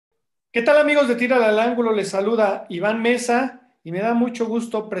¿Qué tal, amigos de Tírale al Ángulo? Les saluda Iván Mesa y me da mucho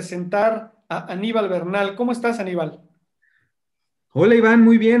gusto presentar a Aníbal Bernal. ¿Cómo estás, Aníbal? Hola Iván,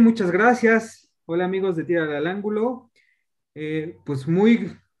 muy bien, muchas gracias. Hola amigos de Tírale al Ángulo. Pues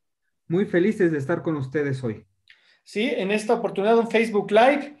muy felices de estar con ustedes hoy. Sí, en esta oportunidad un Facebook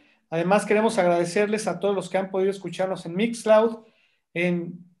Live. Además, queremos agradecerles a todos los que han podido escucharnos en Mixcloud,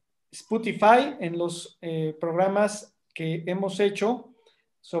 en Spotify, en los programas que hemos hecho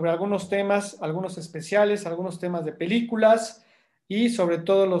sobre algunos temas, algunos especiales, algunos temas de películas y sobre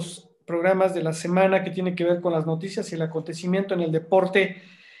todo los programas de la semana que tienen que ver con las noticias y el acontecimiento en el deporte.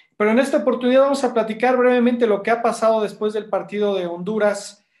 Pero en esta oportunidad vamos a platicar brevemente lo que ha pasado después del partido de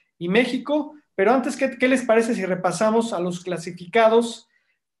Honduras y México. Pero antes, ¿qué les parece si repasamos a los clasificados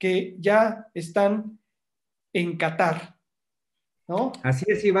que ya están en Qatar? ¿No? Así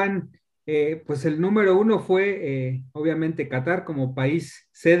es, Iván. Pues el número uno fue obviamente Qatar como país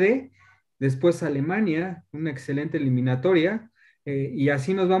sede, después Alemania, una excelente eliminatoria, y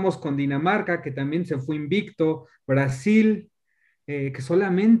así nos vamos con Dinamarca, que también se fue invicto, Brasil, que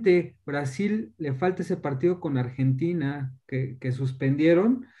solamente Brasil le falta ese partido con Argentina que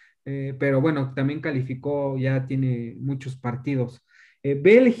suspendieron, pero bueno, también calificó, ya tiene muchos partidos.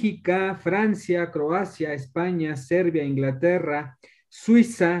 Bélgica, Francia, Croacia, España, Serbia, Inglaterra,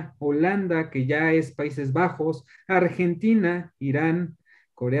 Suiza, Holanda, que ya es Países Bajos, Argentina, Irán,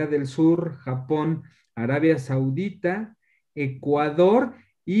 Corea del Sur, Japón, Arabia Saudita, Ecuador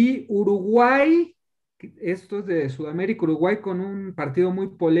y Uruguay. Esto es de Sudamérica, Uruguay con un partido muy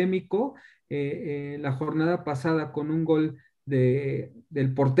polémico la jornada pasada con un gol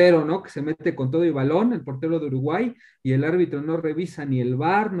del portero, ¿no? Que se mete con todo y balón, el portero de Uruguay, y el árbitro no revisa ni el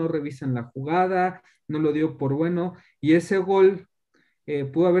VAR, no revisan la jugada, no lo dio por bueno, y ese gol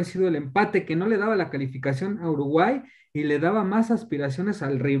pudo haber sido el empate que no le daba la calificación a Uruguay y le daba más aspiraciones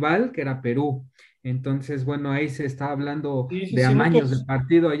al rival que era Perú. Entonces, bueno, ahí se está hablando Sí, sí, de sí, amaños de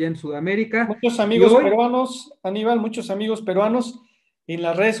partido allá en Sudamérica. muchos Y amigos hoy, peruanos, Aníbal, muchos amigos peruanos en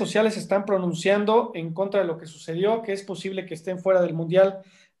las redes sociales están pronunciando en contra de lo que sucedió, que es posible que estén fuera del Mundial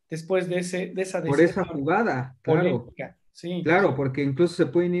después de esa por esa decisión jugada, claro, polémica. Sí, claro, porque incluso se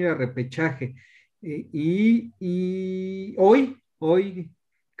pueden ir a repechaje. Y hoy,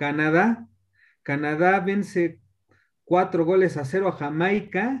 Canadá, Canadá vence 4-0 a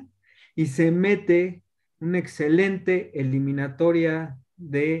Jamaica y se mete una excelente eliminatoria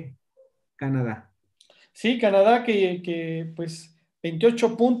de Canadá. sí, Canadá que pues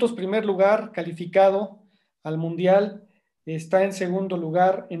 28 puntos, primer lugar calificado al Mundial, está en segundo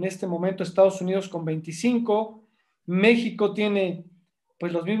lugar en este momento Estados Unidos con 25, México tiene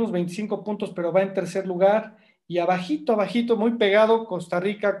pues los mismos 25 puntos, pero va en tercer lugar, y abajito, abajito, muy pegado, Costa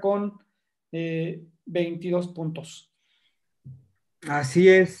Rica con 22 puntos. Así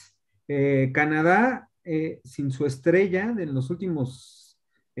es. Canadá, sin su estrella de los últimos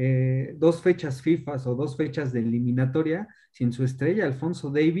dos fechas FIFA o dos fechas de eliminatoria, sin su estrella, Alfonso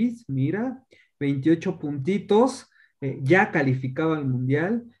Davis, mira, 28 puntitos, ya calificado al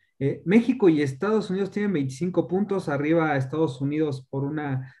Mundial. México y Estados Unidos tienen 25 puntos arriba a Estados Unidos por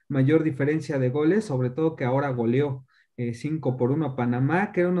una mayor diferencia de goles, sobre todo que ahora goleó 5-1 a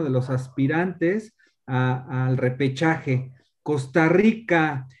Panamá, que era uno de los aspirantes al repechaje. Costa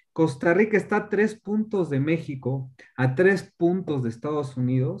Rica, Costa Rica está a 3 puntos de México, a 3 puntos de Estados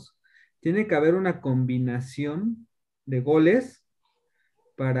Unidos. Tiene que haber una combinación de goles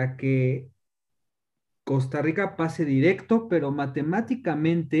para que Costa Rica pase directo, pero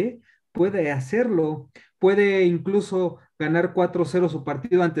matemáticamente puede hacerlo. Puede incluso ganar 4-0 su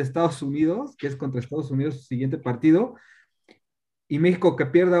partido ante Estados Unidos, que es contra Estados Unidos su siguiente partido, y México que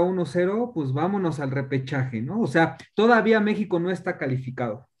pierda 1-0, pues vámonos al repechaje, ¿no? O sea, todavía México no está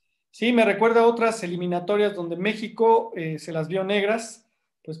calificado. Sí, me recuerda a otras eliminatorias donde México se las vio negras,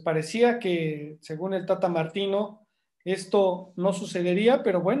 pues parecía que, según el Tata Martino, esto no sucedería,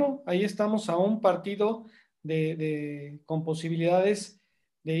 pero bueno, ahí estamos a un partido con posibilidades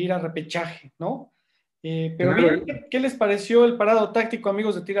de ir a repechaje, ¿no? Pero Claro, bien, ¿qué les pareció el parado táctico,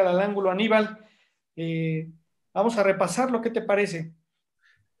 amigos de Tírale al Ángulo? Aníbal, eh, vamos a repasarlo, ¿qué te parece?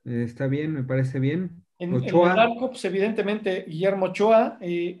 está bien, me parece bien. En el Ochoa, arco, pues evidentemente Guillermo Ochoa.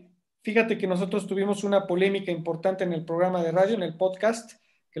 Fíjate que nosotros tuvimos una polémica importante en el programa de radio, en el podcast,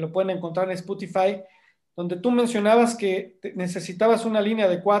 que lo pueden encontrar en Spotify, donde tú mencionabas que necesitabas una línea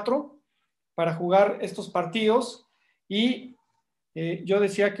de 4 para jugar estos partidos, y yo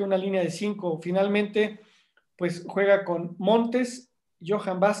decía que una línea de 5. Finalmente, pues juega con Montes,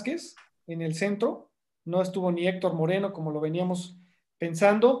 Johan Vázquez en el centro, no estuvo ni Héctor Moreno como lo veníamos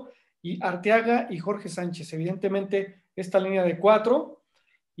pensando, y Arteaga y Jorge Sánchez. Evidentemente, esta línea de 4,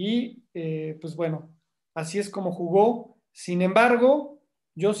 y pues bueno, así es como jugó. Sin embargo,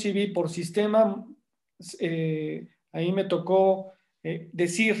 yo sí vi por sistema, ahí me tocó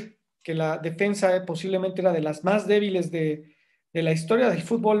decir que la defensa posiblemente era de las más débiles de la historia del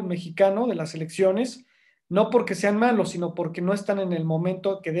fútbol mexicano, de las selecciones, no porque sean malos, sino porque no están en el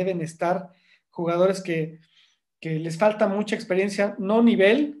momento que deben estar jugadores que les falta mucha experiencia, no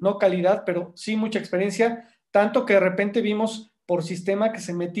nivel, no calidad, pero sí mucha experiencia, tanto que de repente vimos por sistema que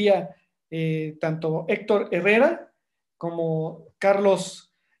se metía tanto Héctor Herrera como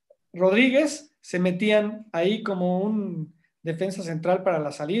Carlos Rodríguez, se metían ahí como un defensa central para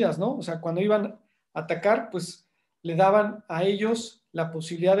las salidas, ¿no? O sea, cuando iban a atacar, pues le daban a ellos la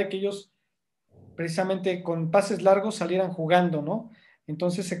posibilidad de que ellos precisamente con pases largos salieran jugando, ¿no?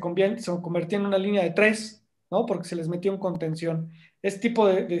 Entonces se convertía en una línea de tres, ¿no? Porque se les metía un contención. Este tipo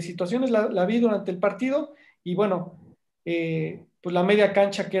de situaciones la vi durante el partido y bueno, pues la media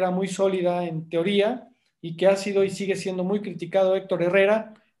cancha que era muy sólida en teoría y que ha sido y sigue siendo muy criticado Héctor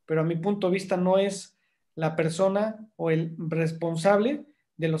Herrera, pero a mi punto de vista no es la persona o el responsable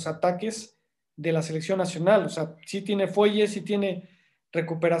de los ataques de la selección nacional. O sea, sí tiene fuelles, sí tiene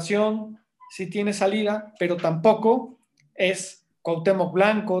recuperación, sí tiene salida, pero tampoco es Cuauhtémoc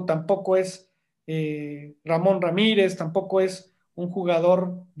Blanco, tampoco es Ramón Ramírez, tampoco es un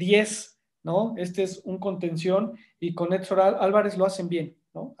jugador 10, ¿no? Este es un contención y con Edson Álvarez lo hacen bien,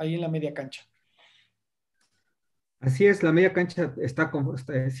 ¿no? Ahí en la media cancha. Así es, la media cancha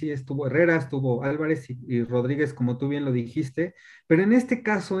sí estuvo Herrera, estuvo Álvarez y Rodríguez, como tú bien lo dijiste, pero en este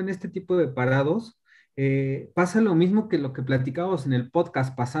caso, en este tipo de parados, pasa lo mismo que lo que platicábamos en el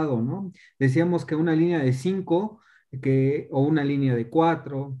podcast pasado, ¿no? Decíamos que una línea de cinco, o una línea de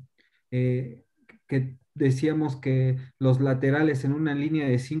cuatro, que decíamos que los laterales en una línea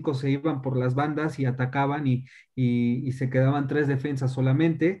de cinco se iban por las bandas y atacaban y se quedaban tres defensas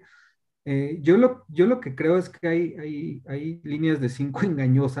solamente. Yo lo que creo es que hay líneas de cinco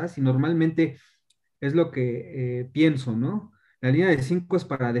engañosas y normalmente es lo que pienso, ¿no? La línea de cinco es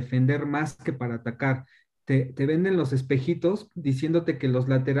para defender más que para atacar. Te venden los espejitos diciéndote que los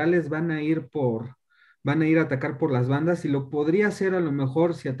laterales van a ir a atacar por las bandas y lo podría hacer a lo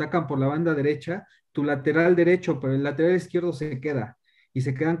mejor si atacan por la banda derecha, tu lateral derecho, pero el lateral izquierdo se queda y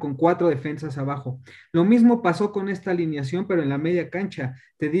se quedan con cuatro defensas abajo. Lo mismo pasó con esta alineación, pero en la media cancha.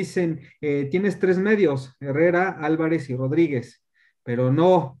 Te dicen, tienes tres medios, Herrera, Álvarez y Rodríguez, pero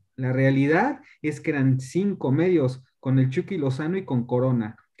no, la realidad es que eran cinco medios con el Chucky Lozano y con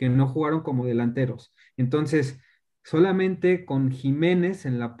Corona, que no jugaron como delanteros. Entonces, solamente con Jiménez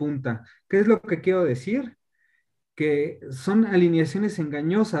en la punta. ¿Qué es lo que quiero decir? Que son alineaciones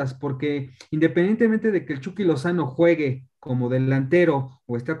engañosas, porque independientemente de que el Chucky Lozano juegue como delantero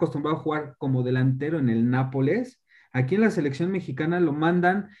o esté acostumbrado a jugar como delantero en el Nápoles, aquí en la selección mexicana lo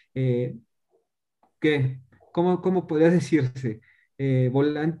mandan, ¿qué? ¿Cómo podría decirse?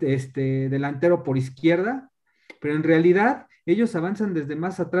 Volante, delantero por izquierda, pero en realidad ellos avanzan desde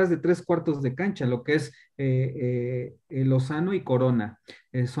más atrás de tres cuartos de cancha, lo que es Lozano y Corona.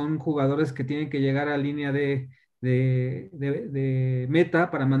 Son jugadores que tienen que llegar a línea de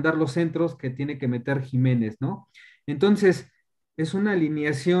meta para mandar los centros que tiene que meter Jiménez, ¿no? Entonces, es una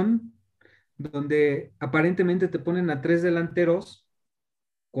alineación donde aparentemente te ponen a tres delanteros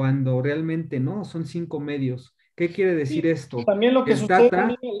cuando realmente no, son cinco medios. ¿Qué quiere decir Sí, esto? también lo que El sucede,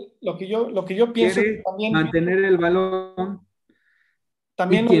 Tata lo que yo pienso es que quiere mantener el balón y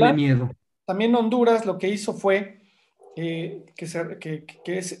también, tiene miedo. también Honduras lo que hizo fue que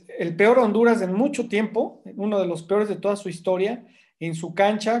es el peor Honduras en mucho tiempo, uno de los peores de toda su historia, en su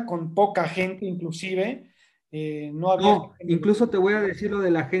cancha, con poca gente inclusive, no había No, gente. incluso te voy a decir lo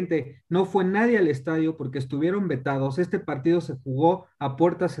de la gente, no fue nadie al estadio porque estuvieron vetados. Este partido se jugó a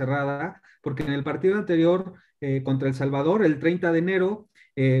puerta cerrada porque en el partido anterior contra El Salvador, el 30 de enero,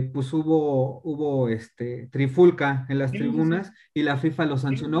 pues hubo trifulca en las Sí, sí, sí. tribunas y la FIFA lo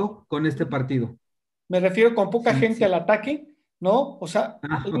sancionó con este partido. Me refiero con poca Sí, gente al sí. ataque, ¿no? O sea,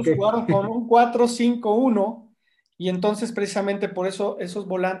 Ok. ellos jugaron con un 4-5-1 y entonces precisamente por eso esos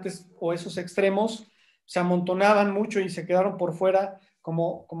volantes o esos extremos se amontonaban mucho y se quedaron por fuera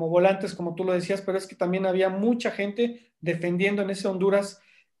como volantes, como tú lo decías, pero es que también había mucha gente defendiendo en ese Honduras,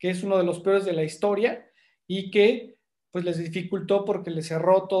 que es uno de los peores de la historia y que pues les dificultó porque les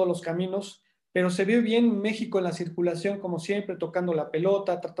cerró todos los caminos, pero se vio bien México en la circulación como siempre, tocando la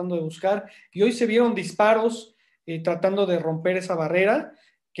pelota, tratando de buscar y hoy se vieron disparos tratando de romper esa barrera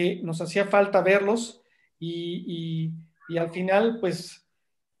que nos hacía falta verlos y al final pues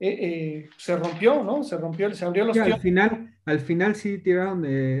se rompió, ¿no? Se rompió, se abrió Y los tíos. al final sí tiraron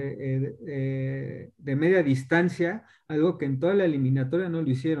de media distancia algo que en toda la eliminatoria no lo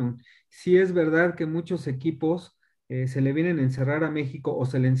hicieron. Sí es verdad que muchos equipos se le vienen a encerrar a México o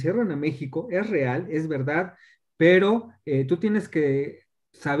se le encierran a México, es real, es verdad, pero tú tienes que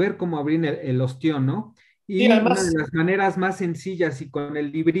saber cómo abrir el ostión, ¿no? Sí, Y una de además, las maneras más sencillas y con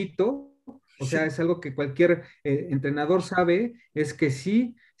el librito, o sea, sí, es algo que cualquier entrenador sabe, es que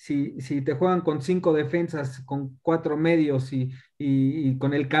sí, si te juegan con 5 defensas, con 4 medios y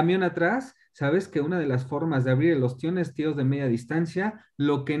con el camión atrás, sabes que una de las formas de abrir el ostión es tiros de media distancia,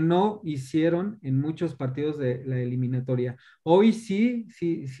 lo que no hicieron en muchos partidos de la eliminatoria. Hoy sí,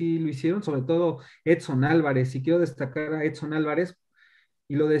 sí, sí lo hicieron, sobre todo Edson Álvarez, y quiero destacar a Edson Álvarez,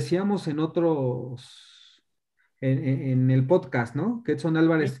 y lo decíamos en otros en el podcast, ¿no? Que Edson sí,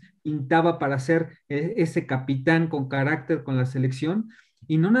 Álvarez pintaba para ser ese capitán con carácter con la selección.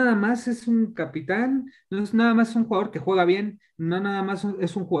 Y no nada más es un capitán, no es nada más un jugador que juega bien, no nada más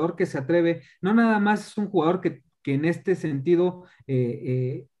es un jugador que se atreve, no nada más es un jugador que en este sentido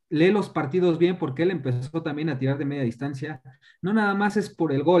lee los partidos bien porque él empezó también a tirar de media distancia, no nada más es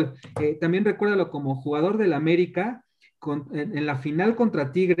por el gol, también recuérdalo como jugador del América, en la final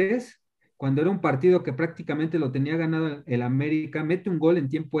contra Tigres, cuando era un partido que prácticamente lo tenía ganado el América, mete un gol en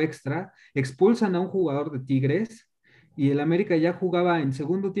tiempo extra, expulsan a un jugador de Tigres y el América ya jugaba en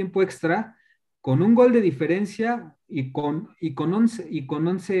segundo tiempo extra con un gol de diferencia y con 11 y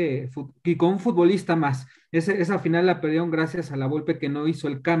con un futbolista más. Esa final la perdieron gracias a la Volpe que no hizo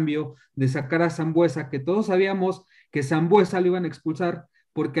el cambio de sacar a Sambuesa, que todos sabíamos que Sambuesa lo iban a expulsar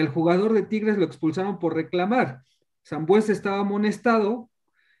porque al jugador de Tigres lo expulsaron por reclamar. Sambuesa estaba amonestado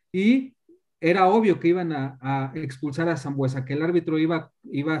y era obvio que iban a expulsar a Sambuesa, que el árbitro iba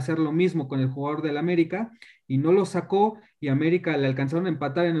a hacer lo mismo con el jugador del América y no lo sacó y América le alcanzaron a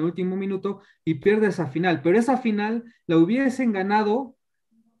empatar en el último minuto y pierde esa final. Pero esa final la hubiesen ganado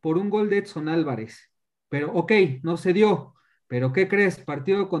por un gol de Edson Álvarez. Pero ok, no se dio. Pero ¿qué crees?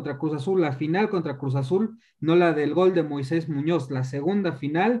 Partido contra Cruz Azul, la final contra Cruz Azul, no la del gol de Moisés Muñoz, la segunda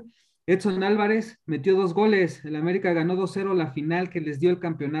final. Edson Álvarez metió 2 goles, el América ganó 2-0 la final que les dio el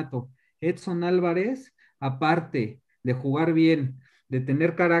campeonato. Edson Álvarez, aparte de jugar bien, de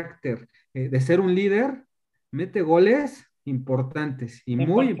tener carácter, de ser un líder, mete goles importantes y en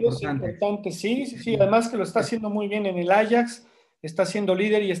muy partidos importantes. importantes, sí, sí, sí, además que lo está haciendo muy bien en el Ajax, está siendo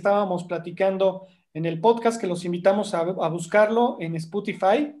líder y estábamos platicando en el podcast que los invitamos a buscarlo en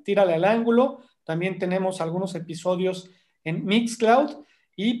Spotify, Tírale al Ángulo, también tenemos algunos episodios en Mixcloud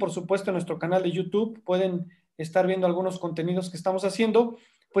y por supuesto en nuestro canal de YouTube pueden estar viendo algunos contenidos que estamos haciendo.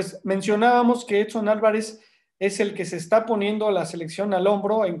 Pues mencionábamos que Edson Álvarez es el que se está poniendo a la selección al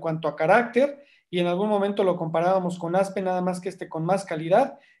hombro en cuanto a carácter y en algún momento lo comparábamos con Aspe, nada más que con más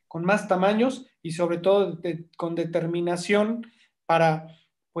calidad, con más tamaños y sobre todo con determinación para,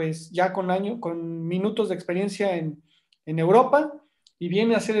 pues ya con minutos de experiencia en Europa y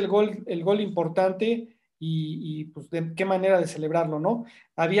viene a hacer el gol importante pues de qué manera de celebrarlo, ¿no?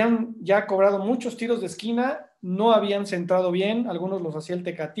 Habían ya cobrado muchos tiros de esquina, no habían centrado bien, algunos los hacía el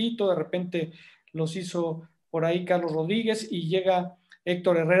Tecatito, de repente los hizo por ahí Carlos Rodríguez y llega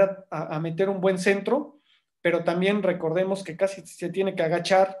Héctor Herrera a meter un buen centro, pero también recordemos que casi se tiene que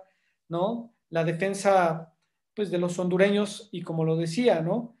agachar, ¿no? La defensa, pues, de los hondureños, y como lo decía,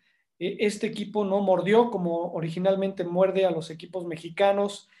 ¿no? Este equipo no mordió como originalmente muerde a los equipos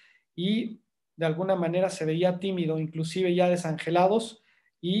mexicanos y de alguna manera se veía tímido, inclusive ya desangelados,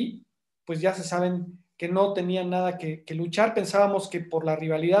 y pues ya se saben que no tenían nada que luchar. Pensábamos que por la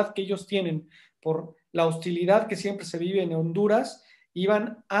rivalidad que ellos tienen, por la hostilidad que siempre se vive en Honduras,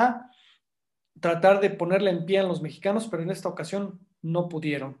 iban a tratar de ponerle en pie a los mexicanos, pero en esta ocasión no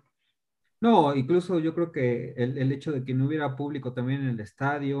pudieron. No, incluso yo creo que el hecho de que no hubiera público también en el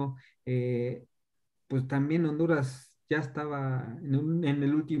estadio, eh, pues también Honduras ya estaba en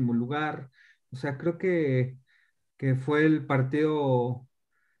el último lugar. O sea, creo que fue el partido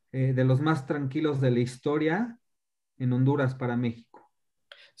de los más tranquilos de la historia en Honduras para México.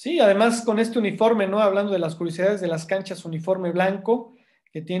 Sí, además con este uniforme, ¿no? Hablando de las curiosidades de las canchas, uniforme blanco,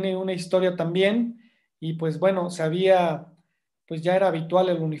 que tiene una historia también, y pues bueno, pues ya era habitual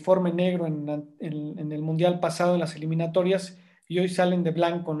el uniforme negro en el Mundial pasado, en las eliminatorias, y hoy salen de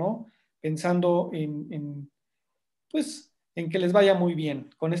blanco, ¿no? Pensando pues, en que les vaya muy bien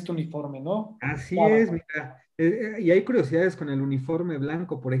con este uniforme, ¿no? Así es, Claro. mira, y hay curiosidades con el uniforme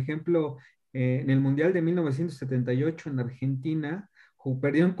blanco, por ejemplo, en el Mundial de 1978 en Argentina,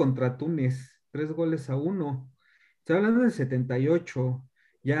 perdieron contra Túnez, 3 goles a 1. Estoy hablando del 78,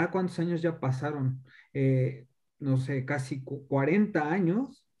 ya cuántos años ya pasaron, no sé, casi 40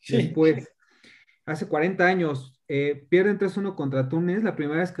 años Sí, después. Hace 40 años pierden 3-1 contra Túnez, la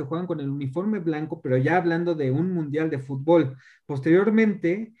primera vez que juegan con el uniforme blanco, pero ya hablando de un mundial de fútbol.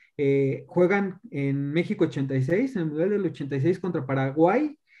 Posteriormente, juegan en México 86, en el mundial del 86 contra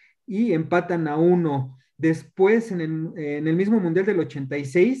Paraguay, y empatan a 1. Después, en el mismo mundial del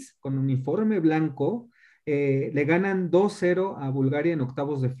 86, con uniforme blanco, le ganan 2-0 a Bulgaria en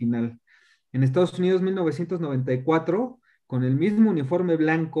octavos de final. En Estados Unidos, 1994, con el mismo uniforme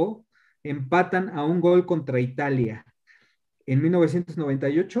blanco, empatan a un gol contra Italia. En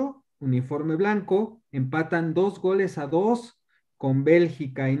 1998, uniforme blanco, empatan 2-2 con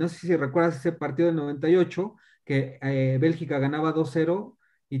Bélgica. Y no sé si recuerdas ese partido del 98, que Bélgica ganaba 2-0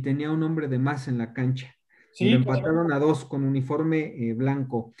 y tenía un hombre de más en la cancha. Y lo Sí, claro. empataron a 2 con uniforme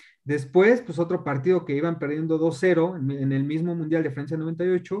blanco. Después, pues otro partido que iban perdiendo 2-0 en el mismo Mundial de Francia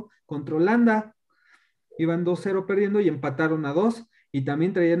 98 contra Holanda. Iban 2-0 perdiendo y empataron a 2 y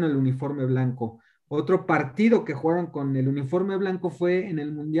también traían el uniforme blanco. Otro partido que jugaron con el uniforme blanco fue en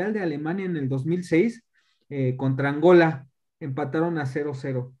el Mundial de Alemania en el 2006 contra Angola. Empataron a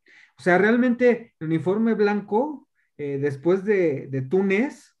 0-0. O sea, realmente el uniforme blanco, después de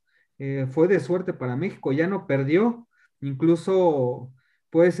Túnez, fue de suerte para México. Ya no perdió. Incluso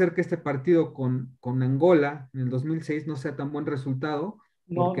puede ser que este partido con Angola en el 2006 no sea tan buen resultado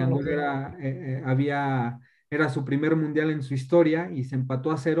No, porque no lo Angola fue. era su primer mundial en su historia y se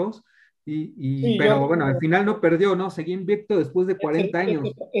empató a ceros, Sí, pero bueno, al final no perdió, ¿no? Seguía invicto después de 40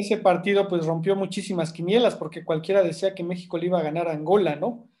 años. ese partido pues rompió muchísimas quinielas porque cualquiera decía que México le iba a ganar a Angola,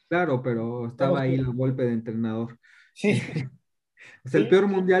 ¿no? Claro, pero estaba Vemos ahí que- el golpe de entrenador. Sí, Es el sí, peor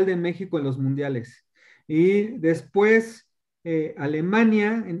mundial de México en los mundiales. Y después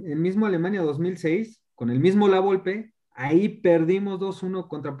Alemania, en mismo Alemania 2006, con el mismo La Volpe, ahí perdimos 2-1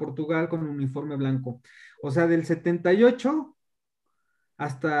 contra Portugal con uniforme blanco. O sea, del 78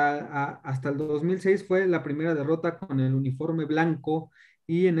 hasta el 2006 fue la primera derrota con el uniforme blanco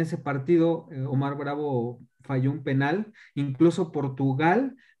y en ese partido Omar Bravo falló un penal. Incluso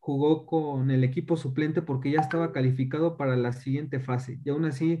Portugal jugó con el equipo suplente porque ya estaba calificado para la siguiente fase. Y aún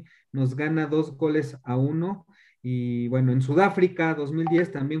así nos gana 2-1. Y bueno, en Sudáfrica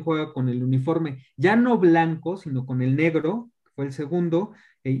 2010 también juega con el uniforme ya no blanco, sino con el negro, fue el segundo,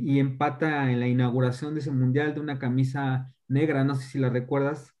 y empata en la inauguración de ese mundial de una camisa negra, no sé si la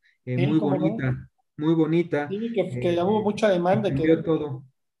recuerdas, sí, cómo no. muy bonita, Sí, que hubo mucha y demanda y que cambió todo,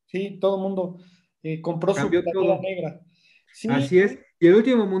 sí, todo el mundo compró su cambió playera todo. negra. Sí, Así es. Y el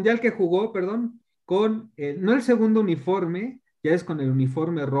último mundial que jugó, perdón, con, no el segundo uniforme, ya es con el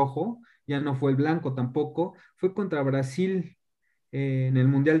uniforme rojo, ya no fue el blanco tampoco, fue contra Brasil, en el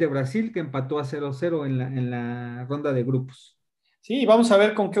Mundial de Brasil, que empató a 0-0 en la ronda de grupos. sí, vamos a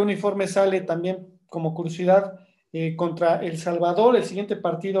ver con qué uniforme sale también como curiosidad contra El Salvador, el siguiente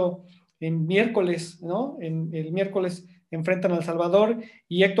partido en miércoles, ¿no? El miércoles enfrentan al Salvador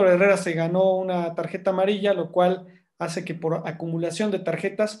y Héctor Herrera se ganó una tarjeta amarilla, lo cual hace que por acumulación de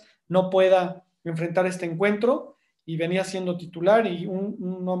tarjetas no pueda enfrentar este encuentro y venía siendo titular y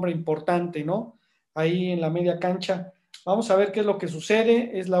un hombre importante, ¿no? Ahí en la media cancha. Vamos a ver qué es lo que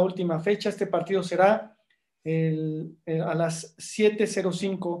sucede, es la última fecha, este partido será a las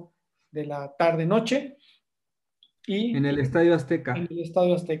 7:05 de la tarde noche En y el Estadio en Azteca. el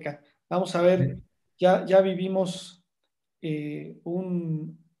Estadio Azteca. Vamos a ver, ya vivimos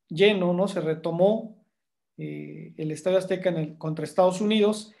un lleno, ¿no? Se retomó el Estadio Azteca contra Estados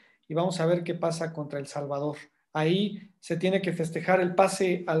Unidos y vamos a ver qué pasa contra El Salvador. Ahí se tiene que festejar el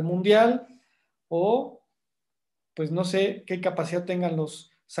pase al Mundial o pues no sé qué capacidad tengan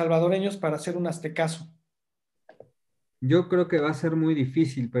los salvadoreños para hacer un aztecaso. Yo creo que va a ser muy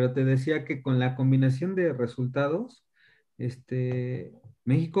difícil, pero te decía que con la combinación de resultados, este,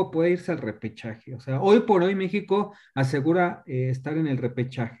 México puede irse al repechaje. O sea, hoy por hoy México asegura estar en el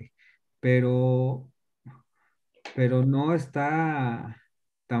repechaje, pero, pero no está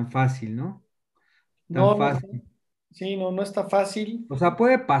tan fácil, ¿no? Tan No, no, fácil. sí, no, no está fácil. O sea,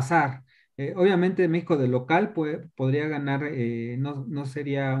 puede pasar. Obviamente México de local podría ganar, no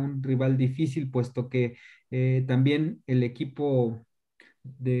sería un rival difícil, puesto que también el equipo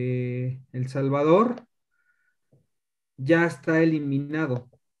de El Salvador ya está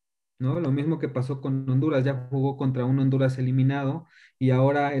eliminado, ¿no? Lo mismo que pasó con Honduras, ya jugó contra un Honduras eliminado y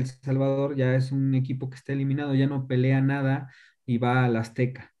ahora El Salvador ya es un equipo que está eliminado, ya no pelea nada y va al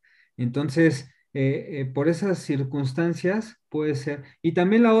Azteca. Entonces, por esas circunstancias puede ser. Y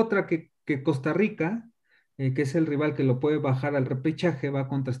también la otra que Costa Rica, que es el rival que lo puede bajar al repechaje, va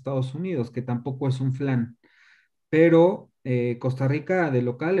contra Estados Unidos, que tampoco es un flan, pero Costa Rica de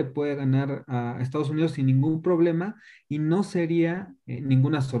local le puede ganar a Estados Unidos sin ningún problema y no sería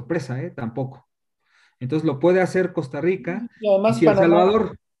ninguna sorpresa, tampoco. Entonces lo puede hacer Costa Rica, Y y además si El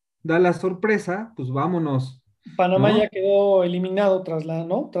Salvador da la sorpresa, pues vámonos, Panamá ¿no? ya quedó eliminado tras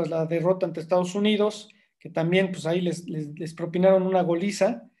 ¿no? Tras la derrota ante Estados Unidos, que también pues ahí les propinaron una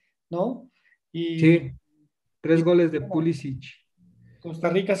goliza, ¿no? Y, Sí, tres y, goles de bueno, Pulisic. Costa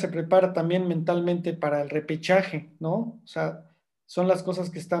Rica se prepara también mentalmente para el repechaje, ¿no? O sea, son las cosas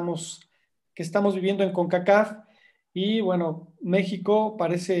que estamos viviendo en CONCACAF. Y bueno, México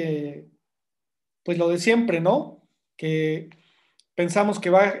parece pues lo de siempre, ¿no? Que pensamos que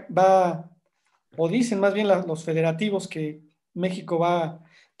o dicen más bien los federativos que México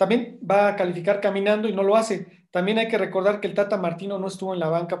también va a calificar caminando y no lo hace. También hay que recordar que el Tata Martino no estuvo en la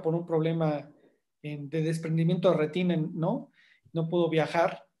banca por un problema de desprendimiento de retina, ¿no? No pudo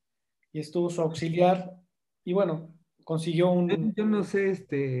viajar y estuvo su auxiliar y bueno, consiguió Yo no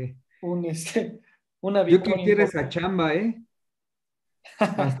sé, un, una yo victoria quisiera esa importante. chamba, ¿eh?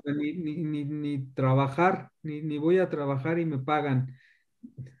 Hasta ni trabajar, ni voy a trabajar y me pagan.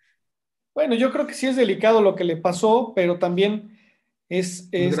 Bueno, yo creo que sí es delicado lo que le pasó, pero también es,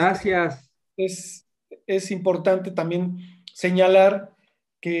 Pues es gracias. es, es importante también señalar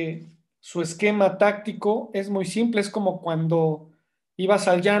que su esquema táctico es muy simple, es como cuando ibas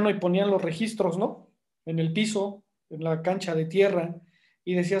al llano y ponían los registros, ¿no? En el piso, en la cancha de tierra,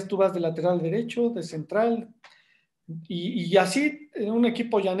 y decías tú vas de lateral derecho, de central, y así en un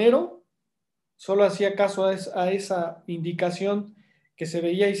equipo llanero solo hacía caso a esa indicación que se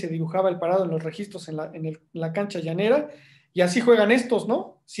veía y se dibujaba el parado en los registros en la cancha llanera, y así juegan estos,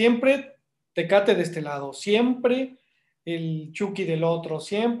 ¿no? Siempre Tecate de este lado, siempre el Chucky del otro,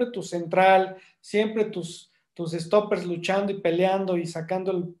 siempre tu central, siempre tus stoppers luchando y peleando y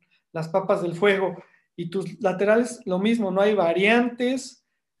sacando las papas del fuego, y tus laterales lo mismo, no hay variantes,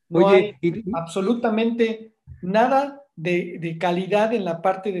 no hay Oye, absolutamente nada de calidad en la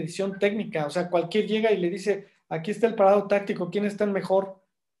parte de edición técnica. O sea, cualquier llega y le dice, aquí está el parado táctico, ¿quién está el mejor?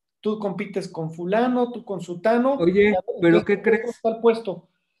 Tú compites con fulano, tú con sutano, oye, pero entonces ¿qué ¿por qué no crees? está el puesto?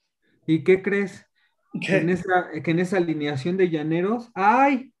 ¿Y qué crees? ¿Qué? Que en esa alineación de llaneros,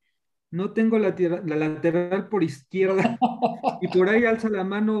 ¡ay! No tengo la lateral por izquierda. Y por ahí alza la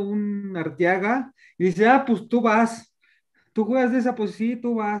mano un Arteaga y dice, ah, pues tú vas, tú juegas de esa posición, sí,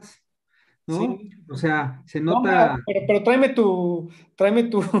 tú vas, ¿no? Sí. O sea, se No, nota, pero tráeme tu,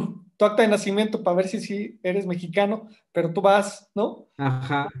 tu acta de nacimiento para ver si sí eres mexicano, pero tú vas, ¿no?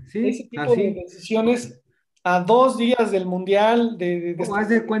 ajá, Ese sí, tipo de así. decisiones a 2 días del Mundial, O haz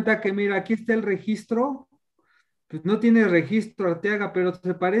de cuenta que, mira, aquí está el registro, pues no tiene registro Arteaga, pero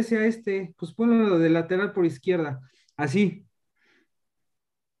se parece a este, pues ponlo de lateral por izquierda, así.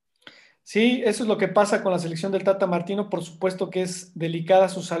 Sí, eso es lo que pasa con la selección del Tata Martino. Por supuesto que es delicada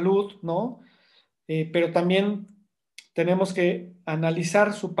su salud, ¿no? Pero también tenemos que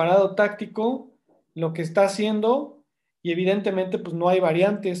analizar su parado táctico, lo que está haciendo, y evidentemente, pues no hay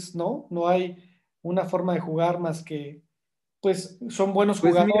variantes, ¿no? No hay una forma de jugar más que, pues son buenos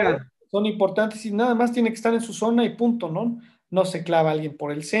Pues jugadores, mira, son importantes y nada más tiene que estar en su zona y punto, ¿no? No se clava alguien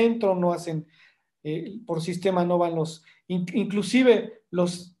por el centro, no hacen por sistema no van inclusive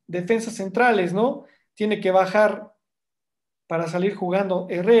los defensas centrales, ¿no? Tiene que bajar para salir jugando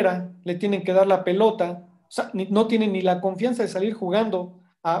Herrera, le tienen que dar la pelota, o sea, no tienen ni la confianza de salir jugando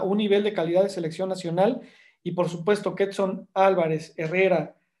a un nivel de calidad de selección nacional, y por supuesto que Edson Álvarez,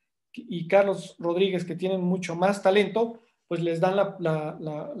 Herrera y Carlos Rodríguez, que tienen mucho más talento, pues les dan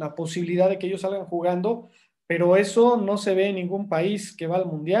la posibilidad de que ellos salgan jugando, pero eso no se ve en ningún país que va al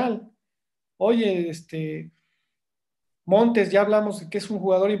Mundial. Oye, Montes, ya hablamos de que es un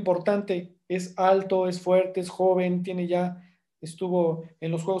jugador importante, es alto, es fuerte, es joven, estuvo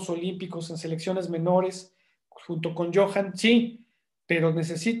en los Juegos Olímpicos en selecciones menores junto con Johan, sí, pero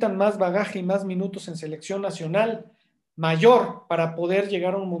necesitan más bagaje y más minutos en selección nacional, mayor para poder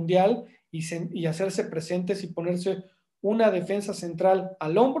llegar a un mundial y hacerse presentes y ponerse una defensa central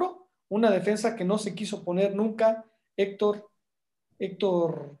al hombro, una defensa que no se quiso poner nunca Héctor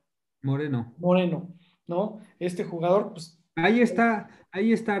Moreno. Moreno, ¿no? Este jugador, pues Ahí está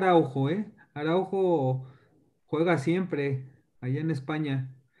Araujo, ¿eh? Araujo juega siempre allá en España.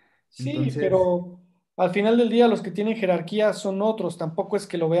 sí, Entonces, pero al final del día los que tienen jerarquía son otros, tampoco es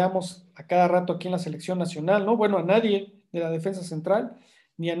que lo veamos a cada rato aquí en la selección nacional, ¿no? Bueno, a nadie de la defensa central,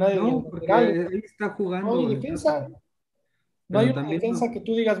 ni a nadie de los no, porque laterales. ahí está No hay jugando el defensa, Tata, no hay pero una también defensa que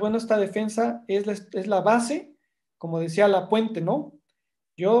tú digas, bueno, esta defensa es la base, como decía La Puente, ¿no?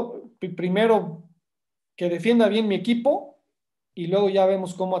 Yo primero que defienda bien mi equipo y luego ya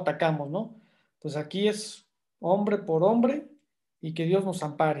vemos cómo atacamos, ¿no? Pues aquí es hombre por hombre y que Dios nos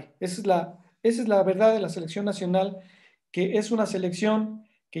ampare. Esa es la verdad de la selección nacional, que es una selección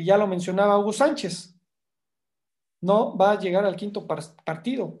que ya lo mencionaba Hugo Sánchez. no va a llegar al quinto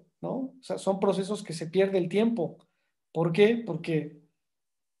partido, ¿no? O sea, son procesos que se pierde el tiempo. ¿Por qué? Porque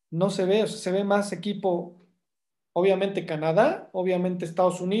no se ve, o sea, se ve más equipo, obviamente Canadá, obviamente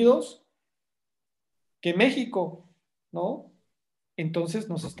Estados Unidos, que México, ¿no? Entonces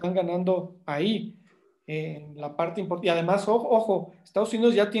nos están ganando ahí en la parte importante. Y además, ojo, Estados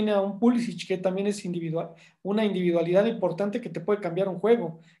Unidos ya tiene a un Pulisic que también es individual, una individualidad importante que te puede cambiar un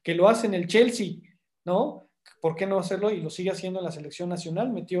juego, que lo hace en el Chelsea, ¿no? ¿Por qué no hacerlo? Y lo sigue haciendo en la selección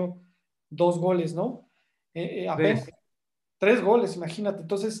nacional, metió 2 goles, ¿no? Apenas Tres 3 goles, imagínate.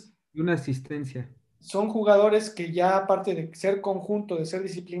 Entonces, y una asistencia. son jugadores que ya aparte de ser conjunto, de ser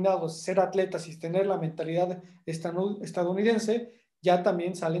disciplinados, ser atletas y tener la mentalidad estadounidense, ya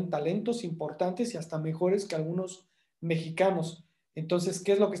también salen talentos importantes y hasta mejores que algunos mexicanos. Entonces,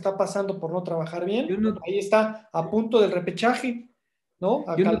 ¿qué es lo que está pasando por no trabajar Yo bien? no, Ahí está a punto del repechaje, ¿no?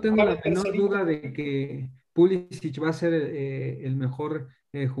 A Yo no tengo calificar la el menor tercerito. duda de que Pulisic va a ser el mejor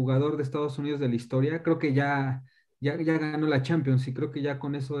jugador de Estados Unidos de la historia. Creo que ya ganó la Champions y creo que ya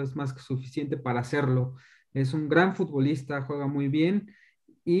con eso es más que suficiente para hacerlo. Es un gran futbolista, juega muy bien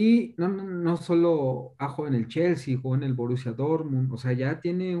y no solo ha jugado en el Chelsea, jugó en el Borussia Dortmund, o sea, ya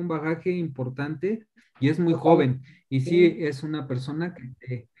tiene un bagaje importante y es muy Total. joven. Y sí, Sí, es una persona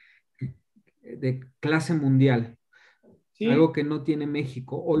de clase mundial, sí. algo que no tiene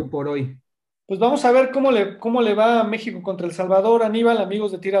México hoy por hoy. Pues vamos a ver cómo le va a México contra El Salvador, Aníbal,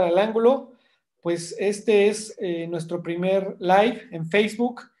 amigos de Tírale al Ángulo. Pues este es nuestro primer live en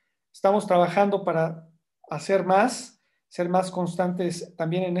Facebook. Estamos trabajando para hacer más, ser más constantes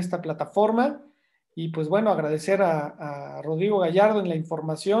también en esta plataforma. Y pues bueno, agradecer a Rodrigo Gallardo en la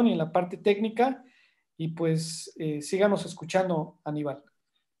información y en la parte técnica. Y pues síganos escuchando, Aníbal.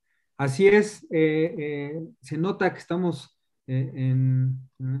 Así es, se nota que estamos en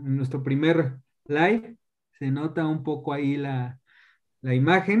nuestro primer live, se nota un poco ahí la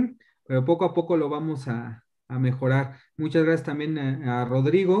imagen, pero poco a poco lo vamos a mejorar. Muchas gracias también a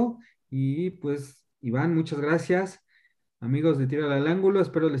Rodrigo y pues Iván, muchas gracias. Amigos de Tírale al Ángulo,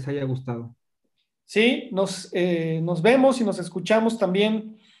 espero les haya gustado. Sí, nos vemos y nos escuchamos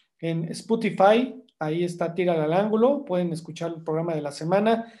también en Spotify. Ahí está Tírale al Ángulo. Pueden escuchar el programa de la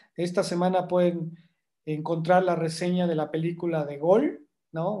semana. Esta semana pueden encontrar la reseña de la película de Gol,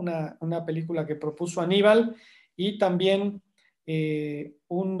 ¿no? Una película que propuso Aníbal y también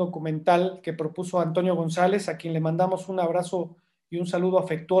un documental que propuso Antonio González, a quien le mandamos un abrazo y un saludo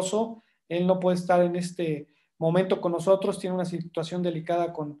afectuoso. Él no puede estar en este momento con nosotros, tiene una situación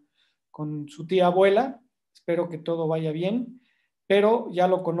delicada con su tía abuela. Espero que todo vaya bien, pero ya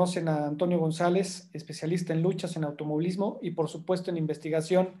lo conocen a Antonio González, especialista en luchas en automovilismo y por supuesto en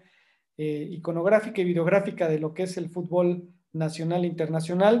investigación iconográfica y videográfica de lo que es el fútbol nacional e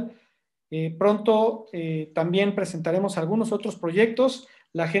internacional. Pronto también presentaremos algunos otros proyectos.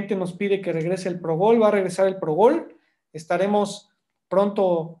 La gente nos pide que regrese el ProGol, va a regresar el ProGol. Estaremos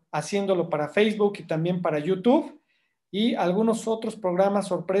pronto haciéndolo para Facebook y también para YouTube y algunos otros programas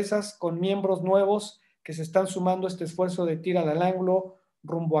sorpresas con miembros nuevos que se están sumando a este esfuerzo de Tírale al Ángulo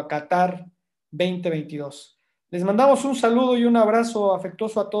rumbo a Qatar 2022. Les mandamos un saludo y un abrazo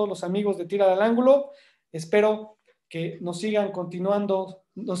afectuoso a todos los amigos de Tírale al Ángulo. Espero que nos sigan continuando,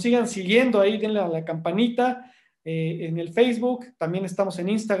 nos sigan siguiendo ahí, denle a la campanita en el Facebook, también estamos en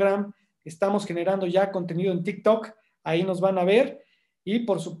Instagram, estamos generando ya contenido en TikTok, ahí nos van a ver y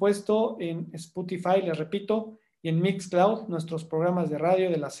por supuesto en Spotify, les repito, y en Mixcloud, nuestros programas de radio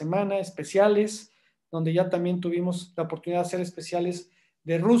de la semana, especiales, donde ya también tuvimos la oportunidad de hacer especiales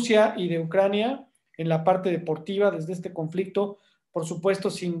de Rusia y de Ucrania en la parte deportiva desde este conflicto, por supuesto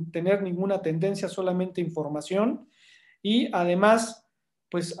sin tener ninguna tendencia, solamente información y además,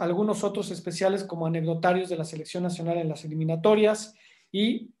 pues algunos otros especiales como anecdotarios de la selección nacional en las eliminatorias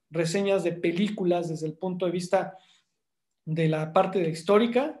y reseñas de películas desde el punto de vista de la parte de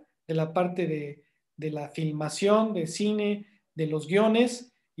histórica, de la parte de la filmación, de cine, de los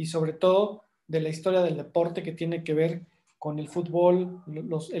guiones y sobre todo de la historia del deporte que tiene que ver con el fútbol,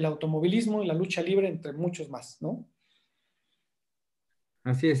 el automovilismo y la lucha libre, entre muchos más, ¿no?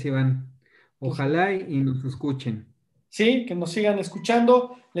 Así es, Iván. Pues Ojalá y nos escuchen. sí, que nos sigan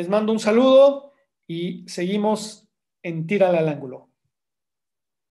escuchando. Les mando un saludo y seguimos en Tírale al Ángulo.